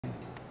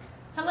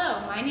Hello,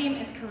 my name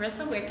is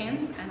Carissa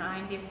Wickens, and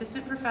I'm the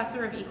Assistant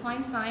Professor of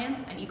Equine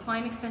Science and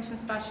Equine Extension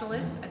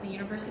Specialist at the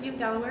University of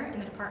Delaware in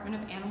the Department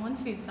of Animal and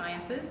Food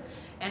Sciences.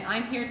 And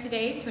I'm here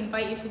today to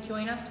invite you to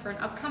join us for an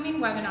upcoming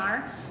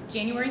webinar,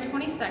 January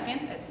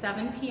 22nd at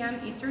 7 p.m.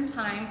 Eastern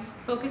Time,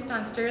 focused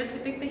on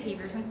stereotypic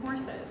behaviors in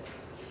horses.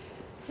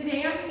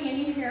 Today I'm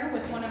standing here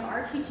with one of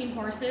our teaching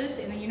horses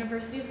in the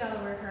University of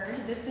Delaware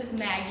herd. This is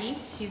Maggie.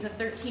 She's a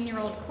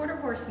 13-year-old quarter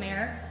horse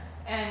mare.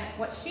 And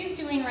what she's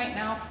doing right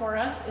now for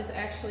us is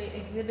actually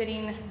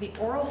exhibiting the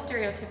oral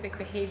stereotypic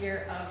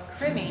behavior of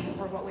cribbing,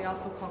 or what we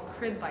also call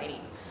crib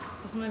biting.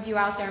 So some of you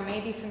out there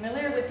may be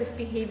familiar with this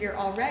behavior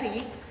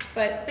already,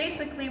 but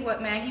basically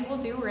what Maggie will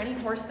do, or any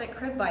horse that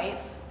crib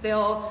bites,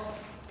 they'll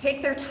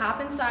take their top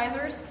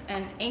incisors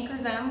and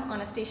anchor them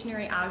on a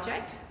stationary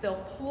object.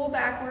 They'll pull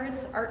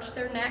backwards, arch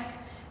their neck,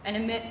 and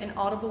emit an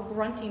audible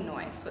grunting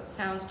noise. So it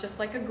sounds just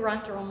like a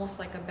grunt or almost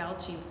like a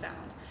belching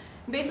sound.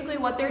 Basically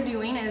what they're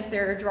doing is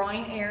they're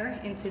drawing air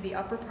into the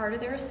upper part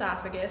of their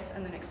esophagus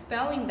and then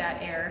expelling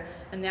that air,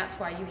 and that's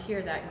why you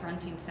hear that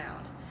grunting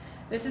sound.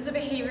 This is a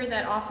behavior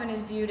that often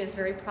is viewed as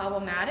very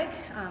problematic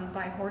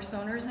by horse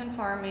owners and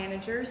farm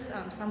managers.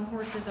 Some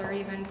horses are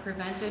even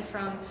prevented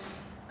from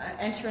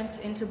entrance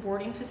into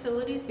boarding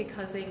facilities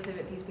because they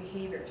exhibit these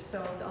behaviors.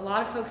 So a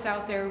lot of folks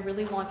out there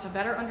really want to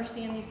better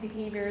understand these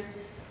behaviors,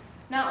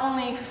 not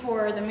only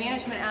for the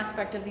management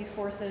aspect of these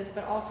horses,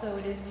 but also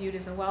it is viewed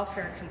as a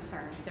welfare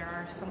concern. There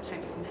are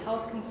sometimes some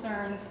health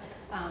concerns,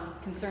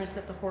 concerns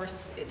that the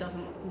horse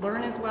doesn't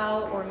learn as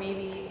well, or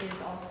maybe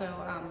is also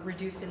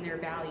reduced in their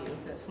value,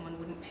 that someone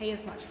wouldn't pay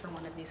as much for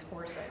one of these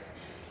horses.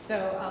 So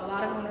a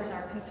lot of owners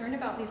are concerned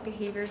about these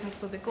behaviors, and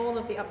so the goal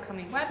of the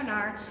upcoming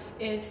webinar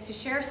is to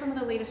share some of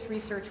the latest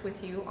research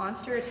with you on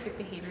stereotypic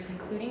behaviors,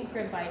 including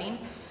crib biting,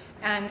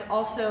 and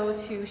also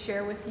to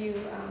share with you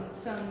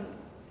some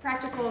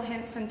practical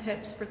hints and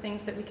tips for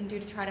things that we can do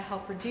to try to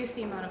help reduce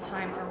the amount of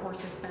time our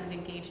horses spend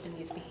engaged in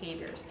these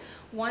behaviors.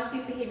 Once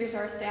these behaviors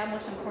are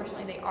established,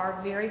 unfortunately, they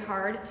are very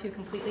hard to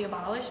completely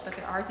abolish, but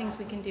there are things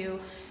we can do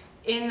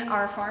in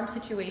our farm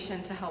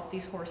situation to help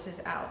these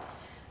horses out.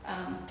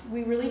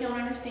 We really don't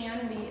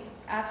understand the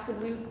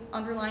absolute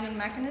underlying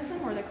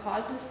mechanism or the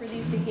causes for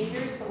these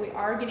behaviors, but we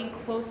are getting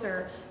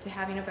closer to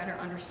having a better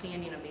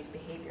understanding of these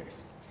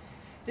behaviors.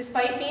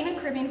 Despite being a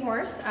cribbing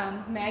horse,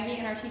 Maggie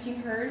in our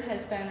teaching herd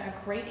has been a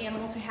great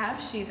animal to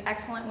have. She's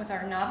excellent with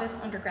our novice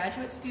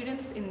undergraduate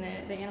students in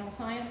the animal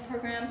science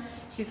program.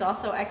 She's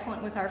also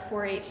excellent with our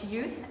 4-H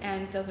youth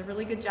and does a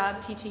really good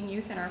job teaching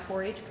youth in our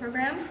 4-H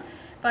programs.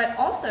 But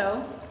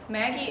also,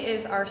 Maggie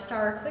is our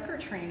star clicker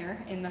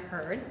trainer in the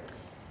herd.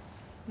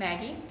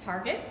 Maggie,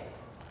 target.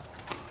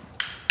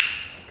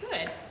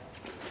 Good.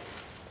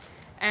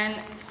 And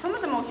some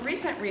of the most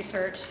recent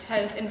research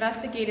has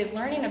investigated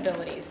learning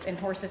abilities in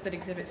horses that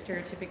exhibit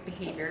stereotypic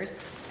behaviors.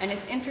 And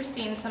it's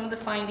interesting, some of the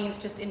findings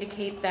just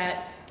indicate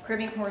that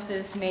cribbing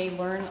horses may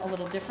learn a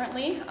little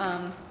differently,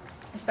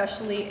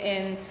 especially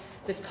in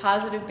this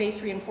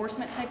positive-based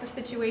reinforcement type of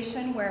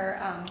situation where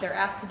they're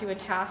asked to do a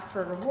task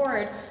for a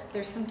reward.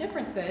 There's some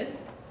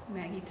differences.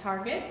 Maggie,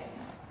 target.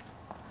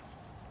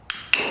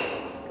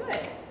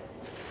 Good.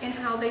 In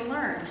how they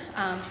learn.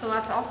 So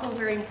that's also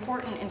very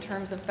important in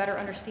terms of better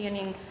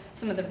understanding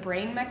some of the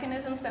brain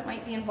mechanisms that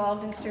might be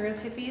involved in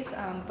stereotypies,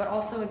 but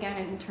also again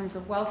in terms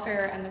of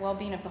welfare and the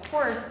well-being of the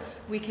horse,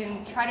 we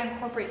can try to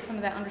incorporate some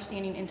of that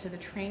understanding into the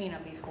training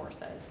of these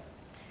horses.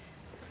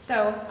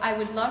 So I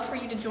would love for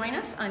you to join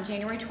us on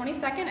January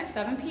 22nd at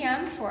 7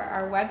 p.m. for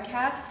our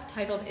webcast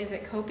titled Is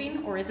It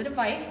Coping or Is It a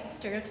Vice?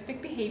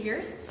 Stereotypic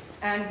Behaviors.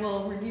 And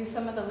we'll review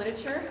some of the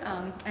literature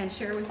and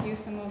share with you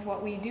some of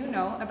what we do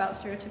know about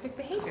stereotypic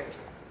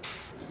behaviors.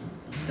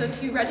 So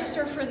to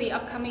register for the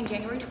upcoming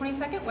January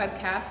 22nd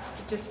webcast,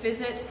 just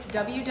visit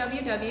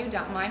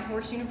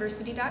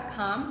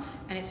www.myhorseuniversity.com,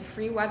 and it's a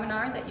free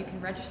webinar that you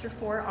can register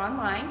for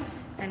online,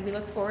 and we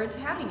look forward to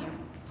having you.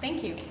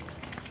 Thank you.